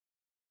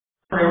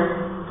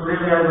Friends, today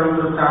we are going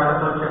to start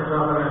the first chapter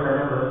of our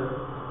syllabus,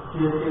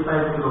 CSC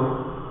 50.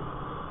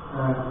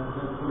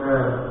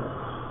 The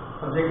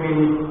subject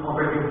name is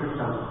Operating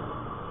Systems.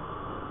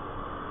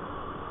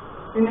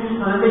 In this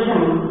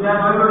presentation, we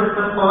are going to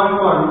discuss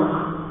following points.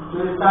 We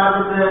will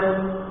start with the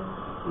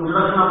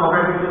introduction of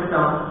operating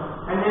system,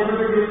 and then we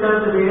will discuss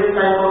the various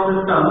types of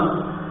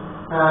systems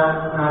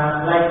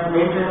like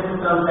maintenance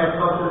system,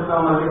 set-top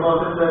system,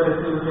 multiprocessor,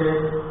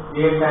 distributed,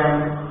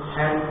 real-time,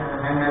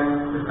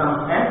 handheld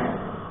systems,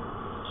 and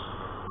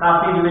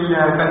lastly we will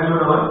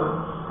conclude our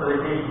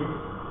presentation.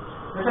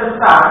 Let us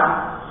start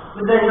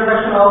with the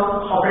introduction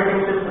of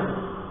operating system.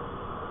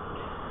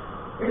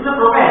 It is a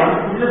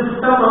program, it is a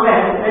system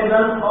program that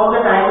runs all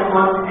the time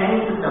on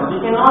any system.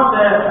 We cannot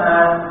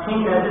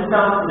think a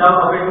system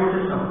without operating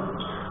system.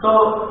 So,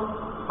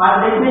 by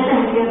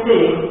definition, we can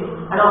say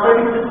an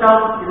operating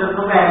system is a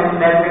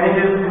program that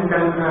manages and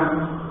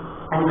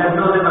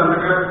controls the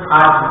computer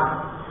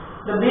hardware.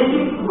 The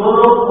basic goal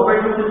of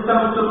operating system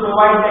is to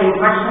provide the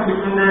interaction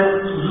between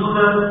the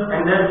user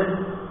and the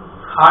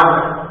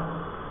hardware.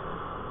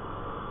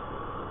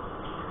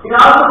 It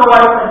also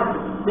provides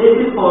a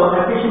basis for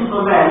efficient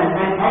programs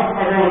and acts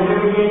as an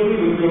intermediary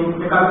between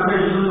the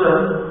computer user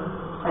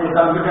and the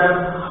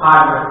computer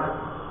hardware.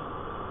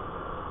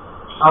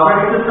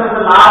 Operating system is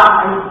a large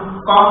and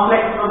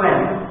complex program,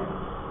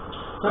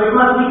 so it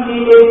must be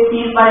created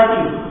piece by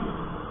piece,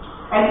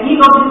 and each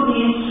of these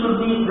pieces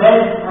should be well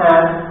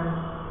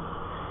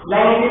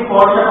delineated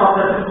portion of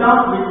the system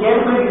with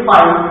carefully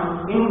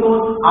defined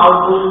input,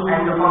 output,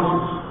 and the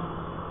functions.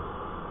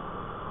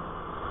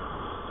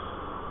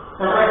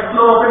 Let us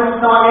explore operating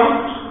system again.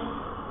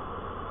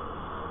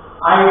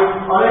 I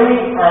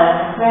already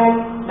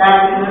explained that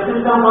it is a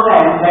system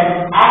program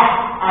that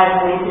acts as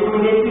an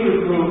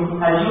intermediary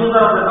between a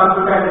user of the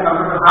computer and the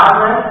computer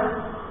hardware.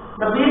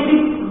 The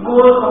basic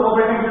goals of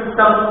operating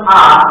systems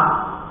are: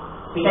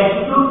 it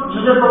executes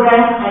user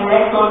programs and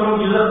makes solving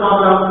user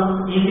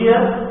problems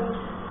easier,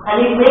 and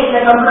it makes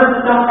the computer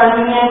system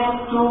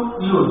convenient to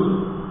use.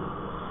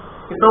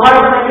 It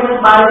provides a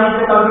mechanism by which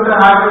the computer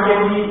hardware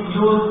can be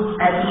used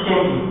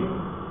efficiently.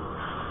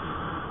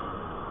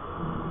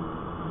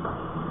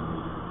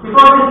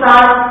 Before we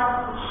start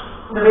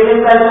the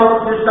various types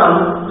of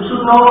systems, we should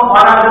know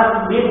what are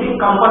the basic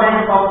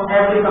components of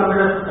every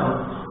computer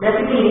system.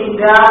 Basically,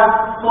 there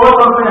are four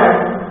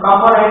components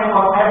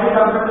of every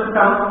computer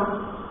system.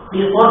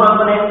 These four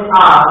components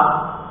are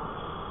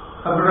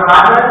computer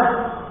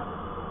hardware,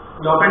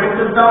 the operating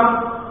system,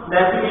 the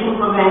application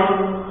program,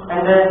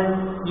 and the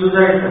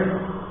user itself.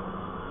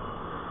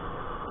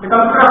 The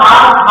computer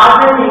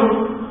hardware means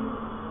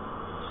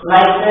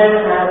like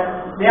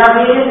there are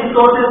various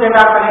resources that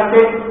are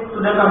connected to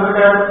the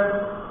computer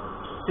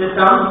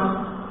system,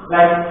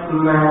 like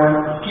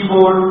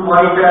keyboard,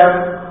 monitor,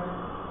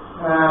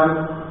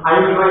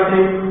 IO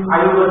devices,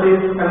 IO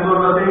buses, control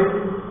buses.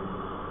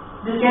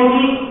 This can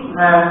be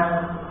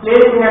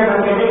placed in a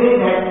category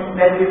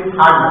that is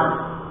hardware.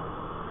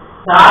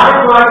 The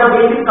hardware provides the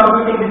basic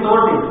computing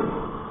resources.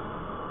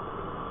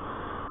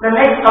 The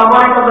next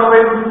component of the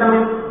operating system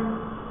is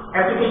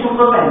application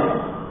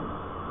programs.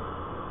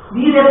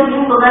 These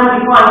application programs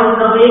define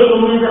the way in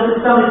which the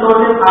system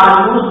resources are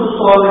used to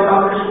solve the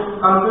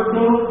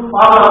computing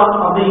problem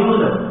of the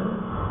user.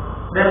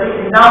 The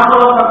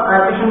examples of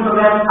application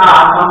programs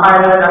are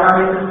compiler,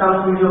 database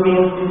systems, video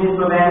games, business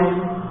programs,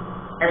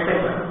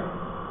 etc.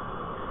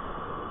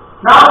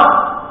 Now,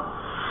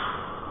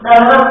 the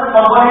other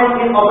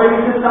component is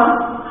operating system.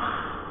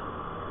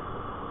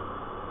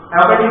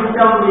 Operating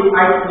system,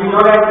 we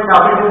know that the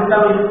operating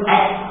system is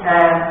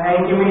an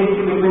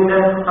intermediary between the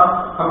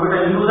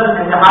computer user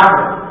and the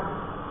hardware.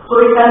 So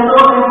it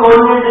controls and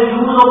coordinates the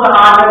use of the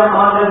hardware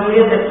on the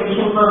various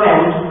application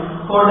programs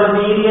for the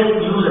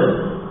various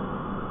users.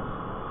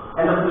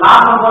 And the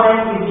last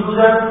component is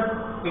user.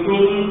 It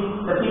may be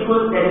the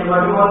people that is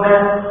working on the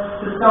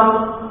system.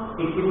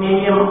 It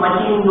may be a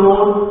machine,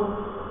 node,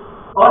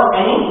 or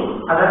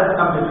any other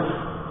computer.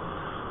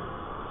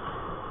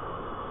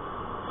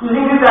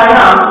 Using this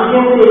diagram, we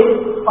can say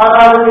what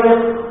are the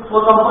various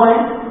four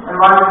components and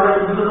what is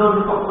the use of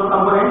these four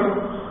components.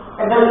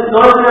 At the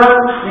lowest level,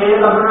 there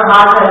is computer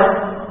hardware,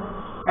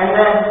 and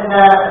in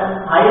the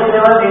highest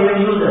level, there is a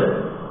user.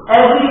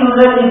 Every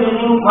user is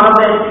using one of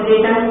the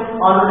applications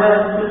on the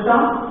system.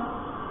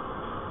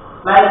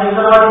 Like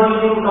user 1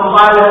 is using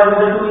compiler,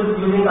 user 2 is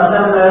using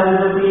assembler,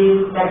 user 3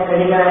 is text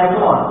editor, and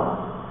so on.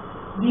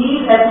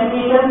 These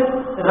applications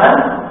run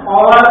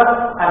over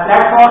a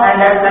platform, and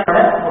that's like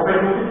the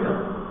operating system.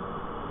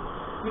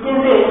 We can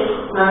say,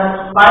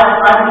 by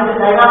this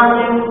diagram, we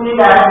can see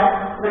that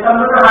the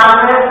computer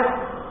hardware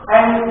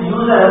and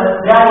user,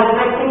 they are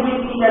interacting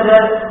with each other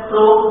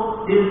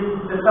through this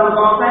system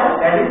software,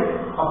 that is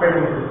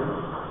operating system.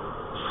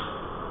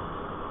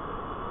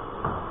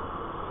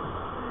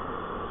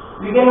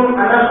 We can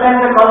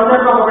understand the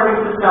concept of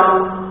operating system.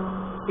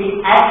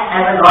 It acts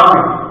as a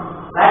government.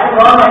 Like a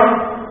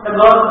government, the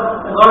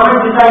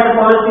government decides the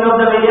policy of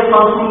the various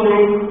functioning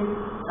units.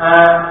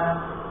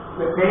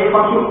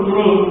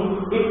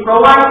 It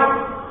provides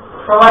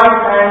provides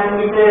and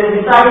it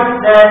decides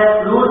the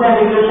rules and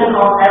regulation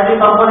of every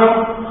component.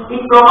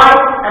 It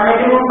provides a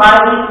mechanism by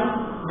which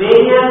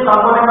various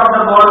components of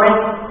the government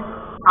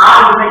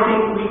are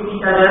interacting with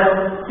each other.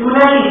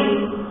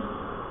 Similarly,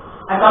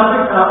 a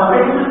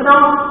operating system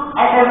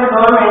acts as a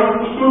government.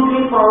 It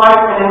simply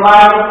provides an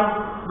environment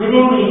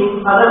within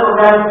which other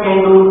programs can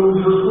do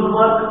useful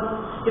work.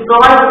 It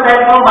provides a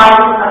platform by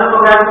which other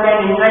programs can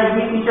interact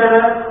with each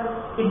other.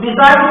 It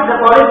decides the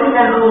policies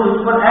and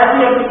rules for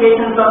every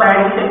application so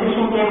that its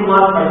application can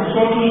work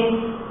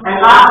efficiently. And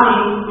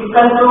lastly, it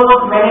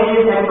controls,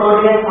 manages and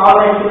coordinates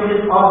all the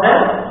activities of the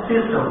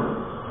system.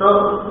 So,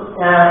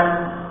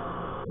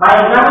 by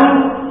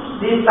examining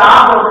these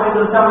tasks of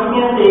operating system, we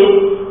can say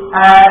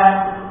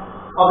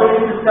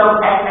operating system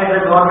acts as a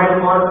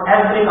government for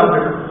every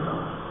computer system.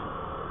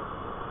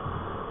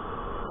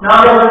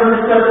 Now we are going to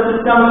discuss the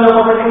system of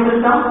operating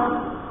system.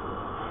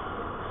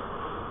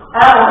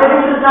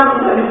 Operating system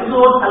is a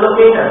resource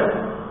allocator.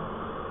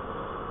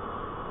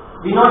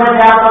 We know that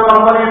there are some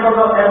components of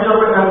every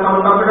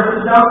computer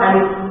system, and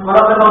one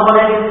of the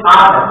components is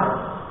hardware.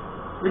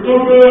 We can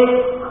say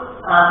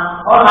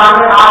all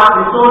hardware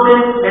are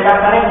resources that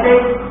are connected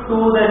to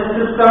the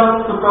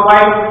system to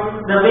provide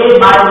the way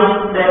by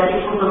which the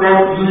application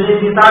program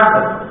uses these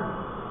hardware.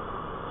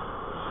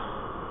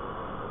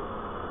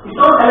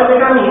 Resource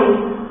allocator means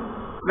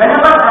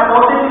whenever a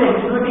process is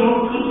executing,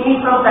 it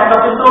needs some set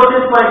of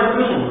resources for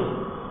execution,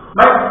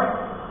 but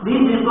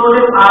these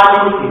resources are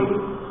limited.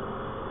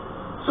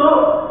 So,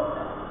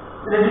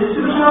 the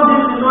distribution of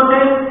these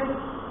resources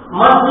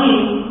must be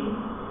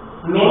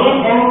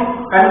managed and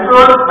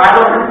controlled by the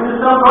operating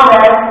system so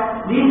that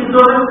these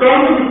resources can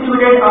be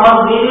distributed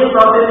among various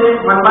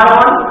processes one by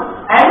one,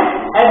 and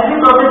every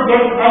process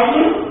gets at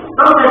least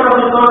some set of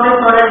resources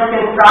so that it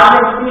can start the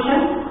execution,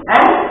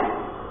 and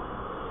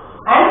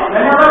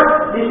whenever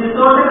these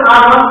resources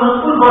are not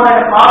useful for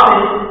that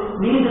process,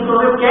 these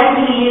resources can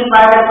be released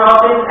by that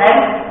process,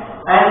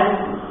 and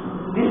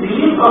this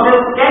release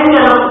process can be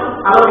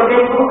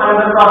allocated to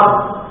another process.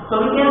 So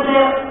we can say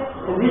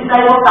this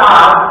type of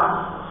task,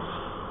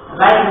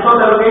 like resource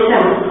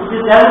allocation,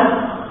 is done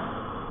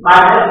by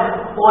the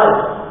OS.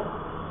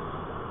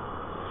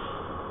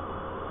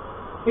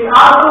 It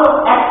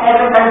also acts as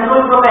a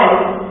control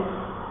domain.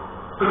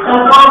 It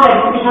controls the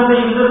execution of the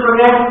user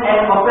program and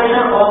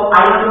operation of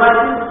IO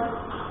devices.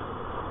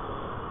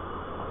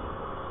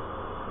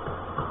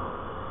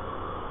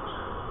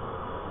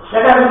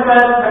 Let us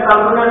discuss the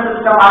computer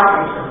system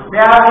architecture.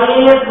 There are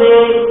various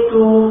ways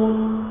to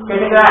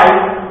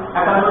categorize a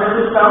computer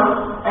system,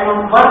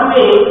 and one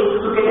way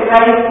to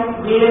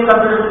categorize various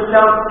computer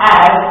systems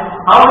as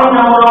how many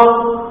number of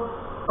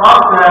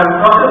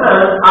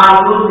processors are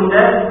used in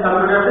the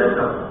computer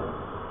system.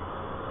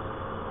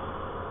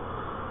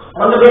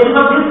 On the basis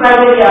of this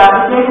criteria,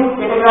 we can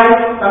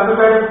categorize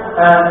computer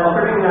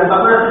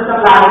system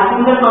like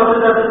single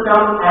processor system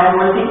and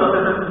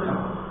multi-processor system.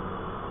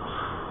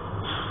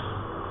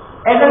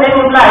 As the name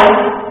implies,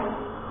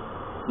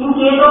 in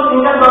case of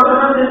single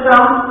processor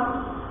system,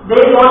 there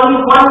is only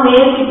one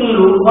main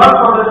CPU or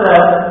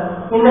processor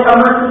in the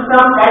computer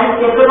system that is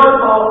capable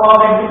of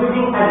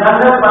executing a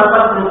general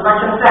purpose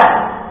instruction set,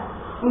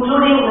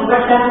 including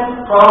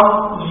instructions from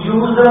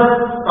user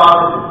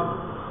processes.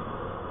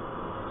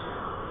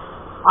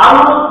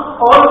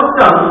 Almost all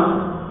systems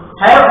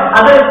have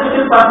other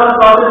special purpose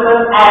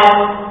processors as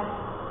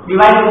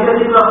device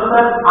interface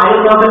processor,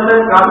 IO processor,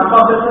 graphics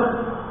processor.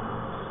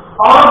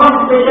 All these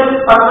special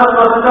purpose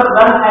processors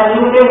run a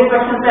limited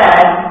instruction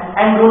set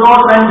and do not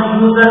run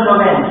user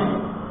programs.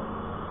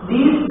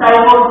 These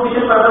type of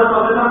special purpose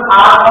processors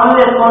are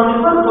only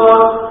responsible for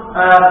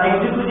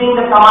executing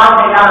the commands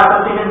that are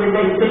associated with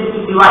the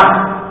specific device.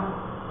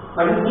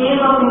 But in case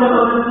of single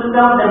processor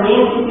system, the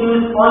main CPU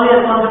is only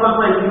responsible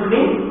for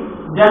executing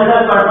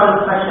general purpose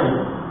instructions.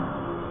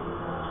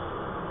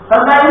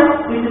 Sometimes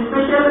these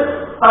special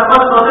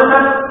purpose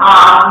processors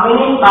are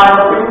managed by the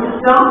operating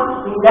system.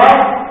 In that,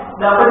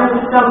 the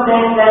operating system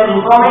sends them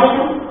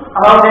information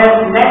about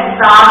their next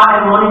task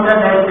and monitor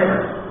their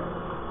status.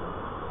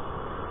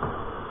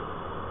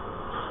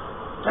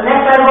 The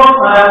next type of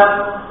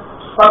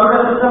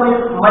computer system is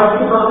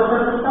multi-processor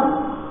system.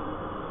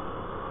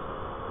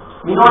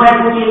 We know that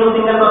in case of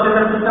single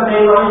processor system,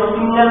 there is only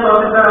single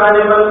processor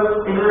available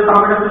in the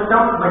computer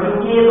system, but in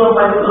case of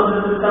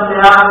multi-processor system,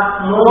 there are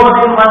more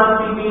than one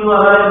CPU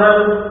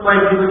available for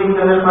executing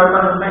general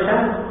purpose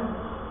instructions.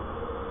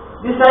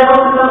 This type of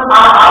systems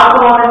are also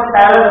known as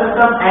parallel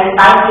system and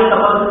tightly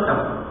coupled system.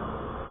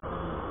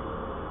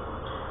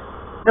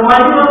 The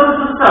multi-processor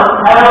system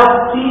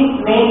have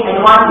three main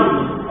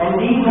advantages, and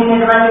these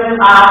main advantages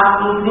are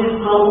increased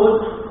throughput,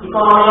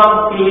 economy of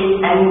scale,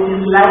 and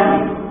increased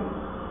reliability.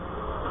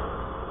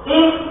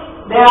 If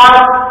there are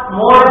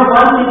more than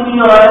one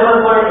CPU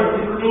available for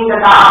executing the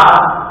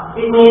task,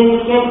 it means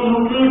we can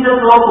increase the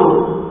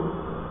throughput.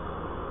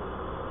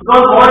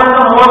 Because more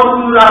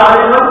CPUs are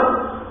available,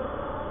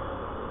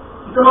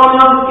 economy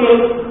of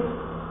scale.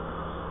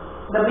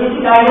 the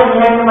basic idea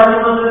behind the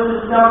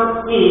multiprocessor system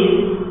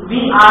is we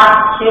are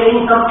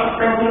sharing some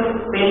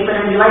expensive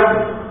peripheral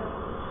devices.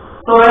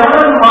 So whenever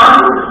you want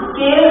to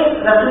scale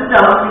the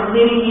system, it is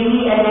very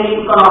easy and very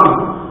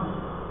economical.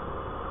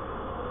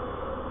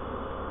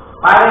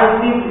 By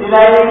increased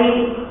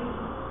reliability,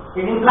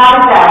 it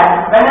implies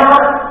that whenever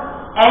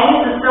any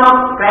system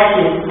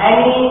crashes,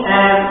 any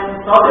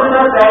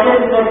processor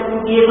crashes in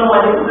case of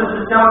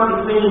multiprocessor system,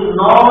 it will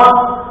not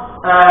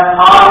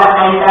harm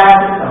the entire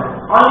system.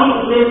 Only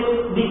it will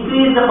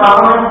decrease the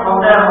performance of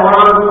the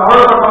overall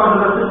performance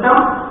of the system,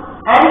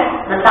 and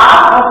the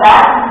task of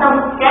that system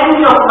can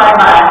be occupied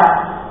by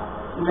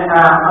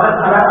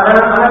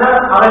another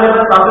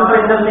available processor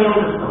in the same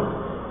system.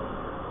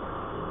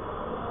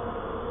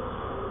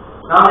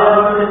 Now we are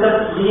going to discuss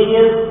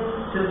various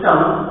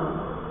systems.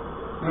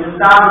 We will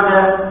start with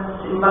the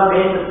simple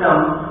base system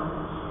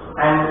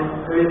and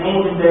we will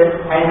end with the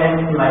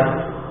handheld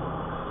devices.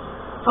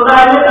 So the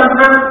earlier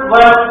computer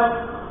was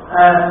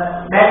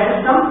batch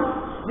system.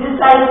 This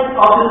type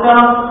of system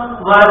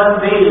was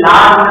very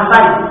large in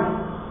size.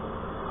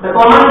 The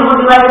common input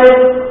devices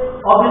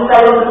of this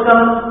type of system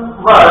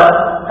were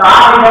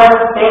card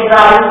reader, tape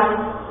drive.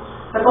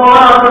 The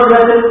common output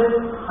devices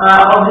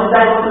of this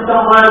type of system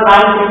were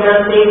line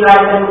reader, tape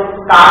drive, and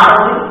card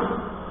machine.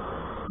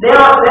 There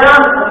was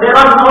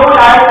no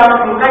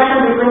direct interaction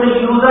between the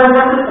user and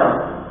the system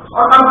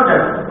or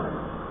computer.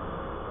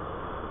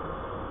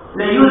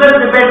 The user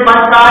prepared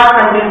punch card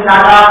contains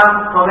data,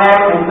 program,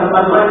 and some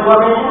personal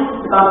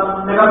information.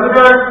 Because the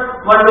computer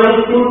was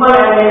very simple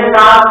and major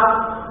task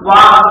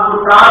was to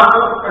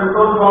transfer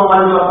control from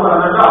one job to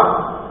another job.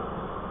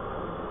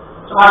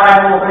 So what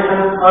type of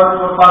operations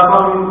were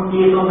performed in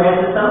case of batch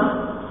system?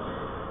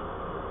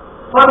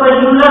 First, the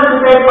user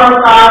prepared punch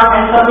card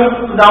and submit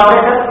to the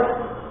operator.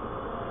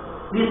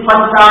 This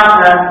punch card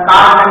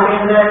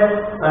contains the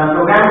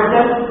program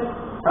itself,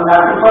 some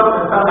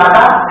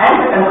data, and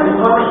the control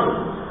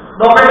information.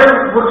 The operator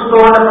would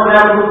store the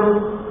program into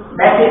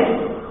batches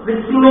with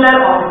similar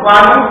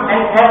requirements,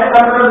 and as the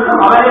computer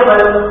becomes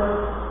available,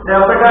 the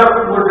operator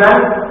would run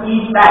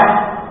each batch.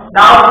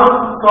 The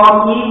output from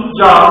each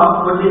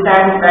job would be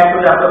sent back to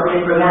the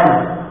appropriate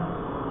programmer.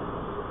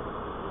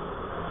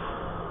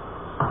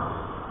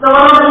 So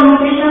one of the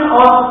limitations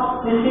of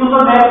this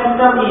simple batch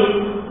system is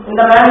in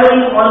the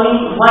memory only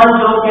one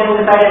job can be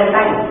reside at a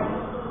time.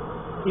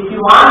 If you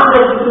want to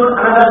execute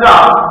another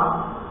job,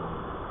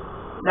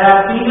 the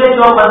previous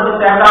job must be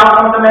taken out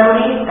from the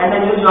memory and the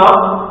new job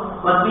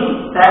must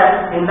be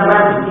set in the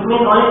memory. It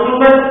means only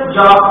single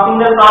job,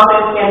 single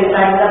process can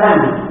reside in the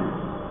memory.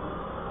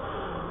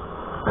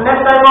 The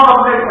next type of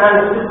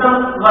system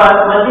was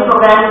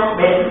multi-program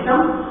based system.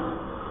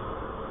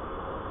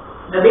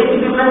 The basic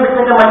difference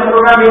between the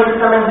multi-program based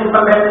system and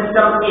simple based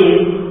system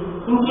is,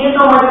 in case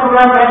of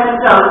multi-program based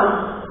system,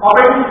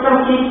 operating system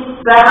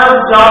keeps several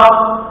jobs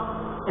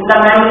in the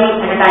memory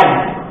at a time.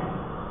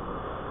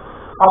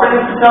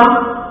 Operating system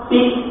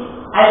picks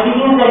and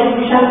begins the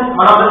execution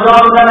one of the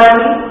jobs in the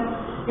memory.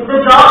 If the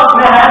job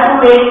may have to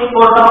wait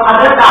for some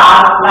other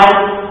task, like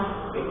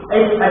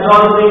if a job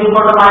is waiting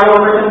for the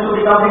IO operation to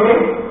be completed,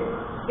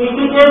 it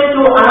switches to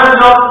another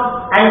job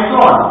and so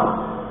on.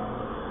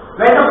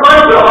 When the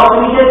first job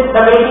finishes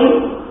the waiting,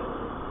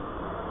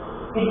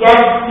 it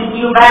gets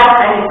CPU back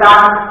and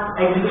starts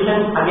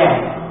execution again.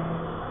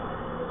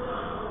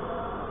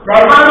 The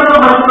advantage of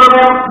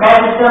multi-program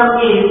batch system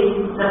is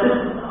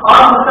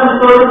all system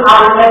resources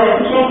are utilized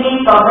efficiently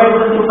compared to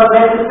the simple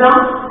batch system,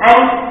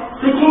 and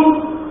switching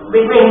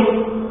between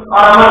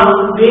or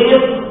among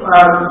various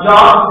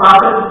jobs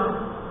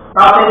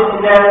process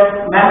in the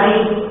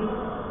memory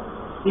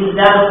is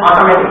done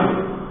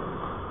automatically.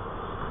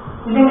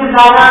 Using this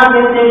diagram, we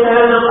can say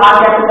several jobs are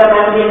kept in the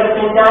memory at the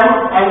same time,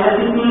 and the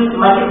CPU is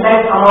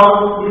multiplied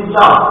among these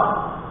jobs.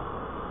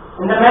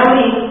 In the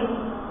memory,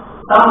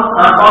 some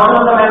portion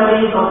of the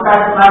memory is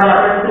occupied by the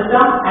operating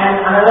system, and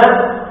another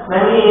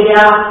memory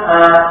area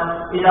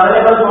is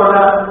available for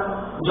the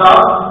job.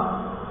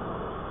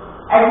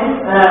 At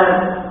this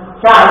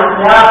chance,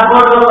 there are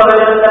 4 jobs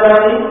available in the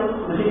memory.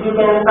 The CPU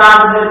can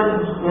start with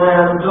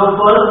the job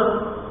first,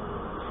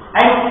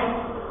 and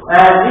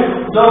this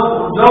job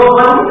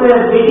 1 is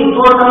waiting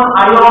for some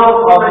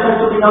IO operations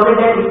to be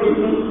completed. It will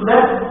be the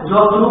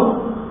job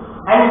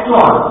 2 and so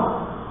on.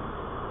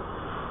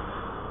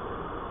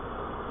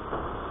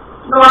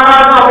 So what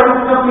are the operating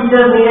system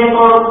features needed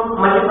for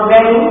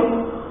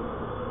multi-programming?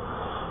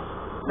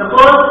 The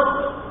first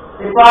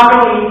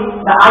requirement is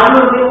the IO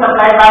is being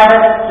supplied by the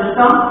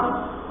system.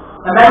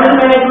 The memory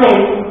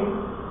management,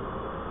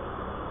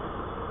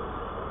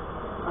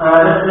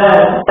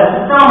 the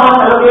system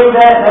must allocate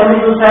the memory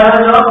to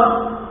several jobs.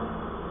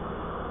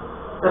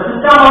 The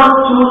system must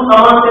choose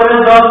among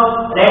several jobs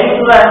ready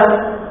to run,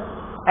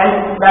 and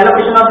the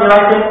allocation of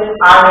devices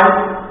are done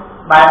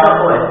by the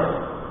OS.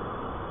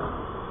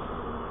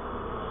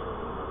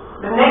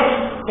 The next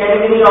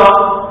category of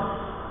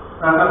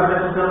computer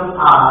systems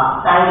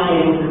are time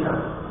sharing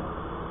systems.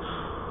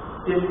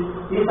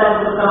 These type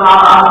of systems are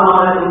also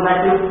known as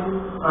interactive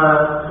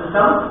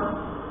systems.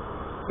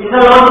 It is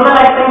a logical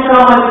extension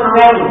of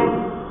multiprogramming.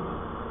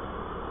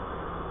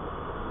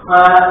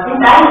 In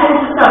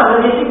time-series system, the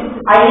basic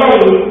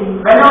idea is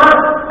whenever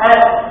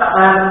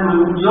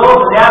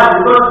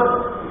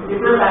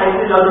because it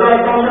is a logical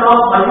extension of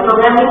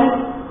multiprogramming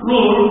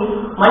means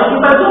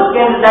multiple jobs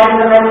can reside in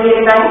the memory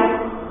at a time,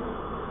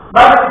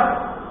 but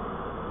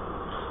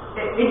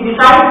it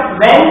decides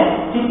when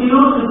CPU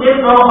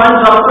switches from one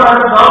job to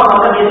another job on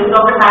the basis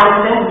of the time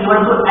instance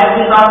given to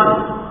every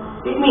process.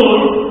 It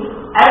means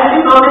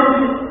every process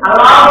is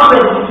allowed to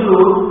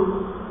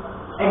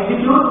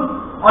execute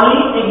only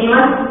a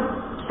given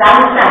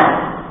timestamp.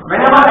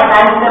 Whenever a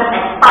timestamp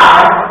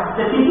expires,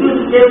 the CPU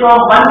switches from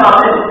one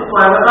process to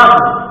another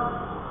process.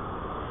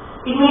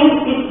 It means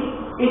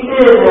it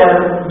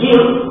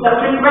gives the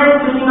frequent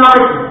switching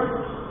operation.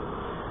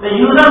 The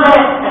user may,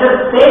 at the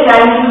same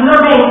time, the user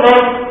may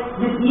interact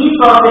with each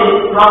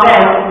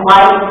program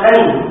while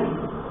running.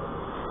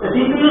 The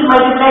CPU is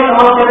multiplied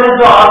among several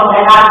jobs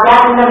that are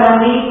kept in the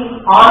memory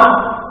on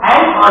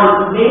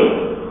days.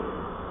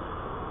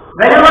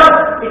 Whenever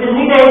it is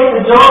needed,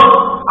 the jobs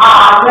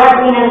are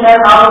swept in and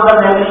swept out of the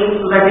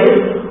memory to the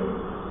disk.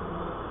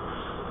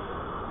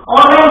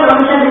 Online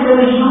connection between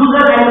the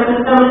user and the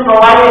system is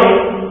provided.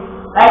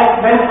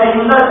 Like when the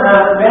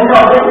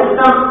operating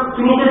system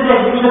finishes the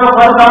execution of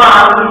one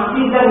command, it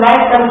sees the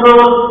next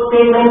control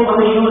statement on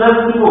the user's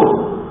keyboard.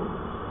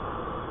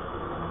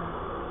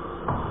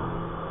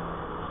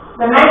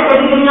 The next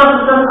category of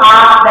systems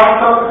are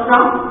desktop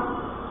systems.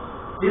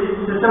 These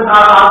systems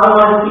are also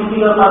known as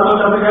PC or personal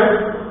computers.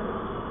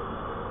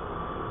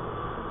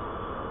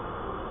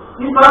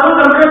 These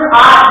personal computers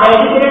are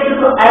dedicated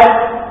to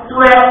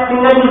a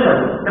single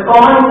user. The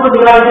common input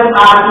devices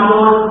are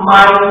keyboard,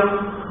 mice,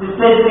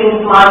 display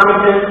screen, smart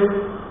meters,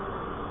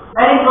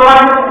 and it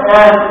provides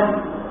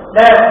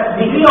the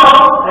degree of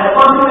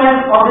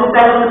responsiveness of this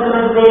type of system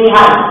is very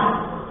high.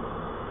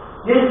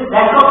 This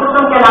desktop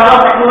system can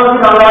allow technology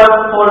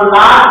developed for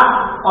large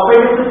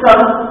operating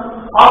systems.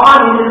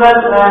 Often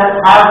individuals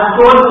have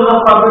stored use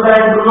of computer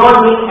and do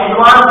not need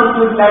advanced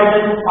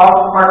utilization of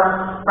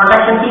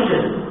protection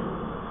features.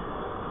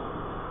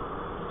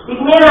 It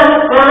may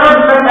run several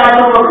different types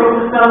of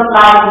operating systems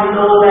like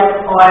Windows,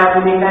 Mac, OS,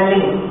 Unix, and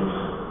Linux.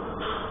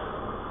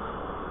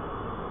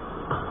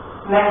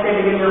 Next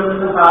category of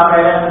systems are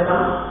parallel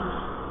systems.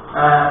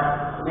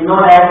 We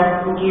know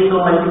that in case of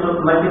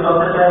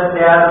multiprocessors,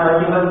 there are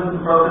multiple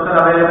processors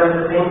available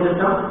in the same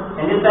system,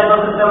 and this type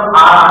of system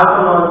are also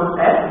known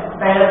as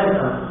parallel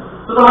systems.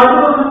 So the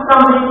multiple system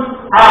which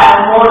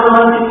has more than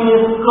one CPU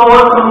is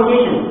close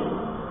communication.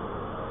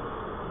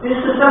 These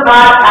systems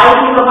are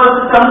tightly coupled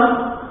systems.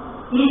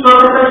 Each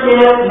processor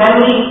shares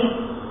memory.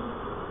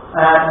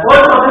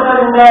 Both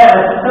processors in the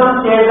system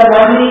share the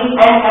memory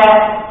and a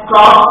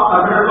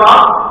computer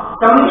clock.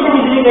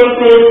 Communication usually takes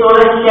place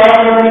over a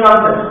shared memory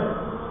concept.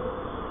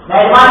 The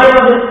advantage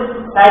of this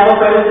type of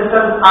parallel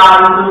systems are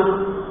to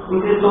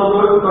increase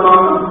throughput,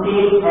 economy of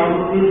scale, and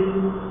increase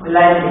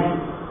reliability.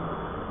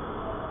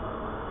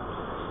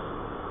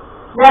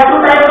 There are two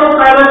types of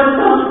parallel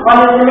systems.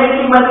 One is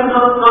symmetric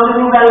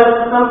multiprocessing parallel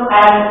systems,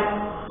 and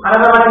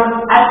another one is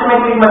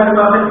asymmetric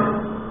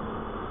multiprocessing.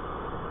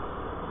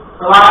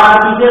 So, what are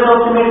the features of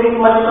symmetric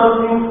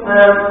multiprocessing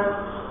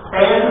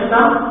parallel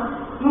systems?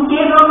 In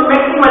case of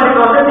symmetric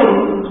multiprocessing,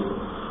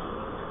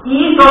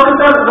 each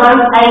processor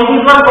runs an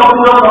individual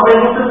copy of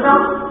operating system.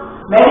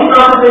 Many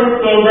processes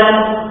can run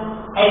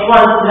at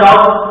once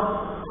without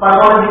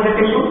performance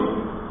detection.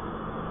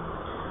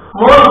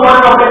 Most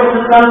modern operating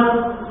systems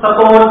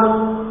support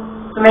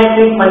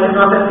symmetric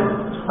multiprocessing.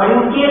 But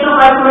in case of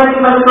asymmetric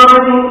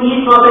multiprocessing,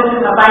 each process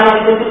is assigned a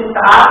specific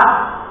task.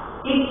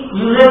 It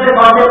uses the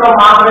concept of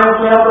master and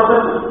slave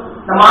processor.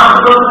 The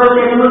master processor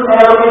schedules and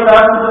allocates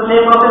tasks to the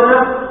slave processor,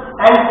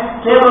 and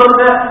slave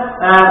processor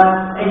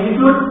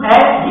executes a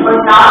given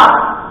task.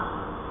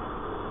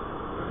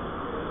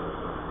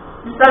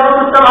 This type of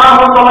system are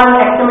more common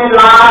in XML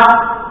large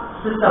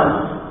systems.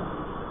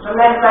 So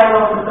next type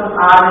of systems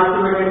are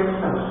distributed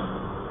systems.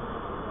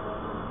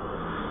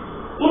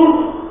 In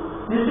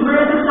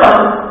distributed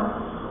systems,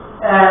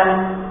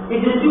 it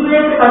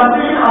distributes the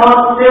computation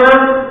among several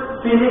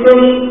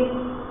physically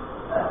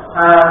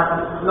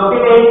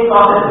located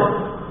processes.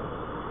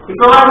 It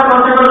provides the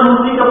concept of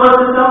loosely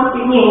coupled system.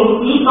 It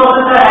means each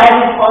processor has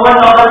its own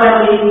local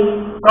memory.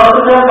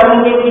 Processors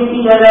communicate with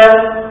each other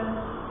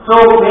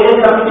through various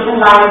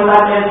communication lines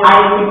such as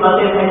high-speed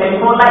buses and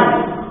telephone lines.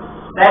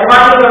 The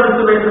advantage of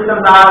distributed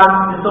systems are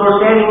resource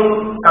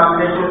sharing,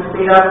 computation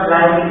speed up,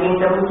 reliability in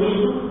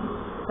communication.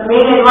 The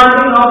main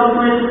advantage of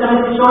distributed system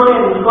is resource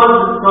sharing because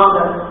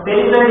there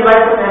is a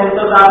device and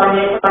resources are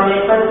very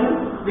expensive.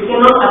 We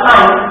cannot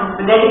assign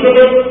the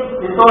dedicated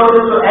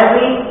resources to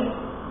every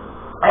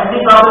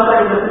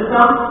processor in the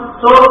system,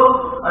 so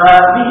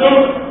we can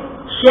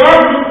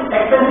share this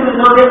expensive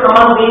resources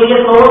among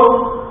various nodes.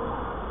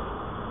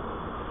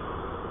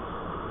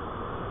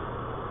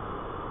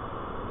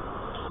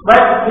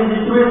 But this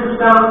distributed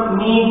system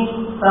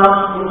needs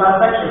some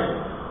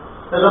infrastructure.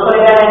 The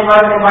local area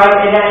networks and wide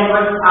area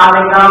networks are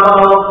an example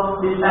of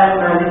this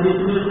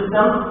distributed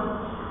system,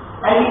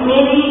 and it may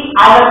be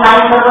either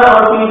client server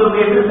or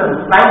peer-to-peer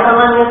system. Client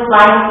server means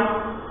client.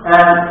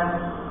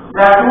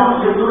 There are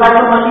two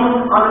types of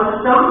machines on the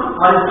system.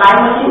 One is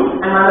client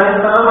machine and another is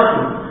server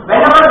machine.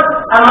 Whenever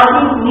a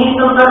machine needs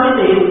some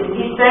services,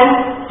 it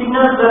sends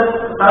signals to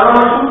the server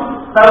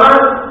machine. Server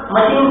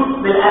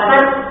machine will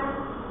accept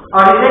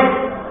or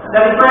reject the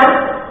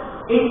request.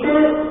 It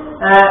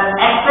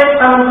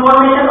extracts some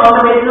information on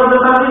the basis of the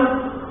service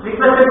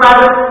requested by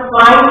the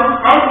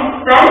client, and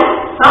it sends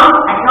some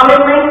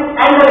acknowledgement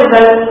and the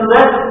result to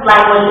the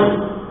client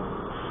machine.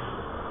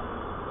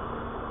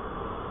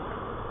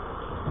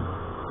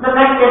 The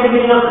next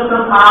category of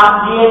systems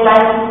are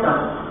real-time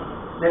systems.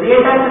 The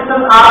real-time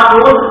systems are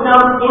those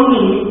systems in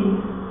which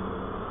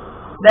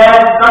the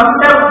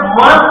computer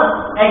must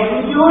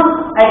execute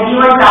a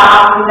given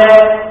task in the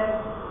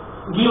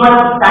given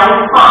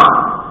time span.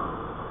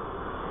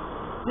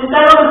 This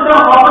type of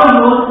system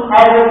often used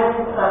as a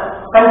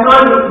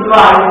control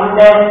device in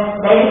the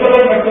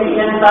dedicated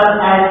applications such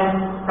as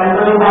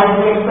controlling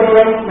scientific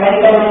experiments,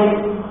 medical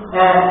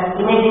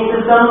imaging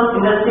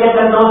systems, industrial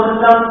control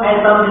systems, and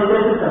some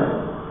digital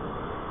systems.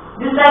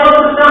 This type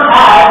of system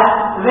has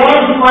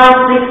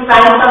well-defined fixed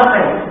time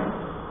constraints.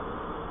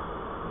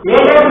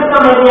 Real-time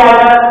system may be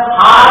either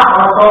hard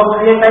or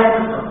soft real-time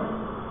system.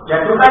 There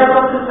are two types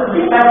of systems: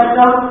 real-time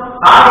system,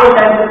 hard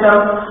real-time system,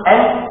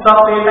 and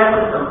soft real-time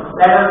system.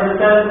 Let us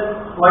discuss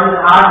what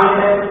is hard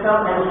real-time system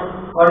and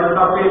what is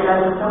soft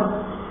real-time system.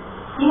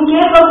 In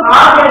case of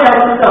hard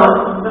real-time system,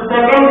 the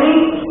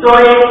secondary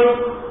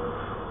storage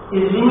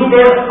is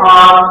limited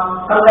or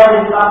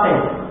sometimes is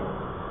absent.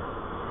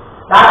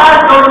 Data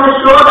is stored in the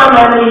short-term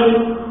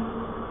memory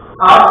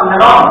or in the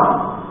ROM.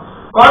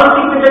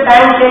 Conflict with the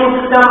time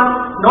chain system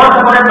not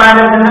supported by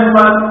the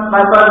general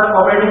purpose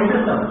operating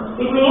system.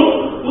 It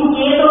means in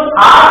case of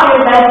hard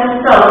real-time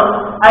system,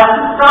 a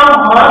system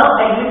must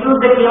execute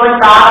the given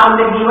task in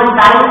the given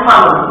time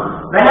span.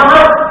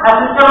 Whenever a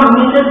system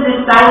misses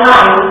this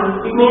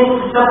timeline, it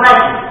means system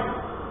crashes.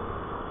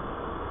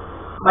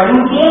 But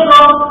in case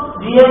of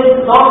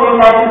soft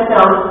real-time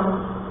system,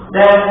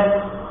 the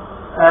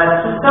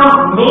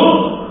system may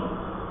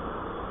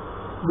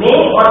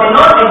or may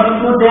not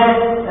execute the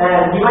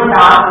given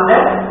task in the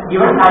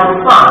given time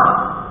span.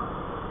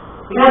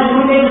 It has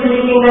limited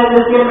utility in the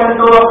industrial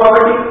control of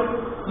robotics.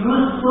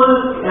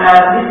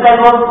 This type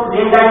of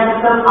real-time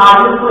systems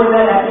are useful in the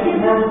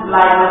applications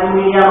like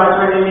multimedia,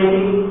 virtual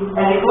reality,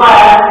 and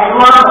require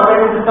advanced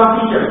operating system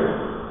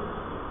features.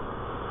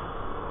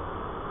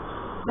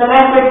 The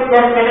next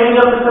category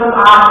of systems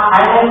are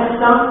handheld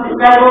systems.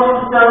 This type of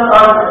systems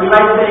or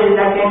devices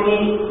that can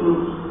be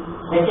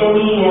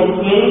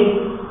carried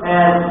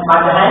by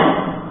the hand.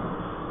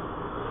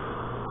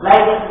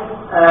 Like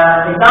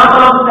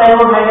example of this type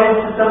of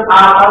handheld systems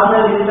are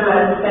personal digital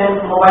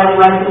assistants, mobile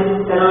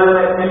devices,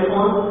 cellular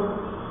telephones.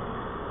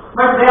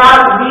 But there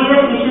are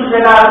various issues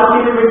that are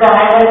associated with the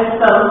handheld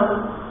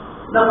systems.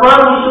 The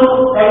first issue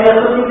that is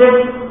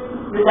associated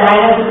with the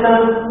handheld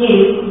systems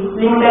is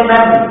limited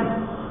memory.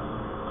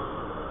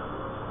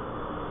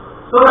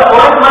 So the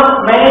OS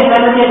must manage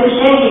memory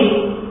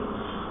efficiently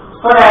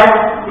so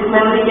that this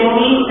memory can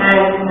be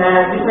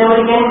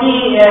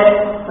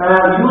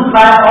used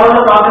by all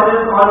the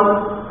processes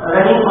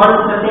running on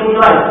the same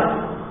device.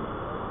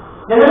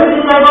 Generally,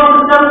 this type of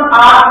systems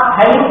are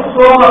having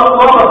slow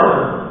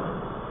processors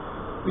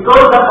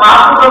because the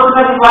fast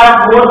processor requires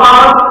more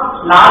power,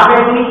 large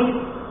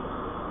battery,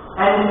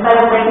 and this type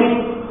of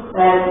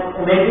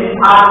batteries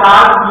are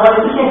charged more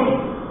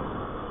efficiently.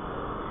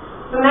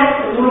 The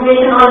next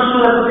limitation or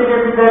issue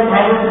associated with the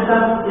handheld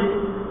system is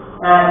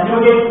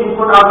limited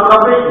input-output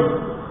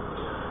operation.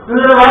 Due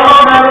to the lack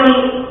of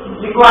memory, it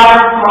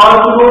requires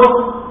small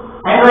keyboards,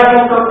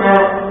 handwriting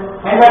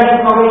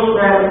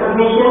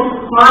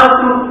recognition. Small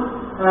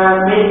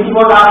base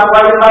keyboards are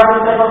provided by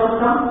this type of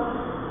system.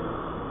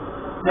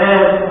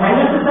 The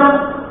handheld system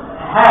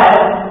has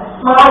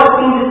small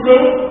screen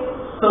display,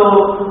 so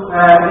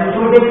the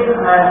limited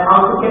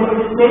output can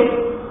be displayed.